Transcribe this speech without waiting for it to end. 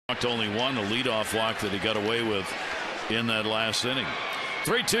Only one, a leadoff walk that he got away with in that last inning.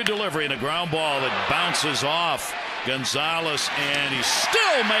 3-2 delivery and a ground ball that bounces off Gonzalez, and he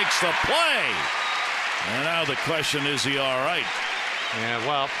still makes the play. And now the question, is he all right? Yeah,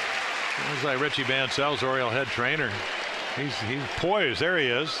 well, looks like Richie Mansell's Oriole head trainer. He's poised. There he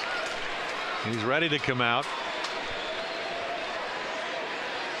is. He's ready to come out.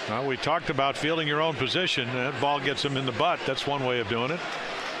 Well, we talked about fielding your own position. That ball gets him in the butt. That's one way of doing it.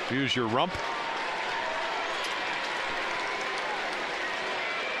 Use your rump.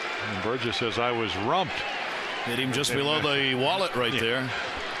 And Burgess says, I was rumped. Hit him just below the wallet right there.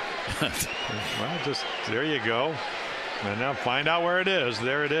 Well, just there you go. And now find out where it is.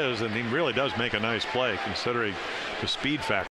 There it is. And he really does make a nice play considering the speed factor.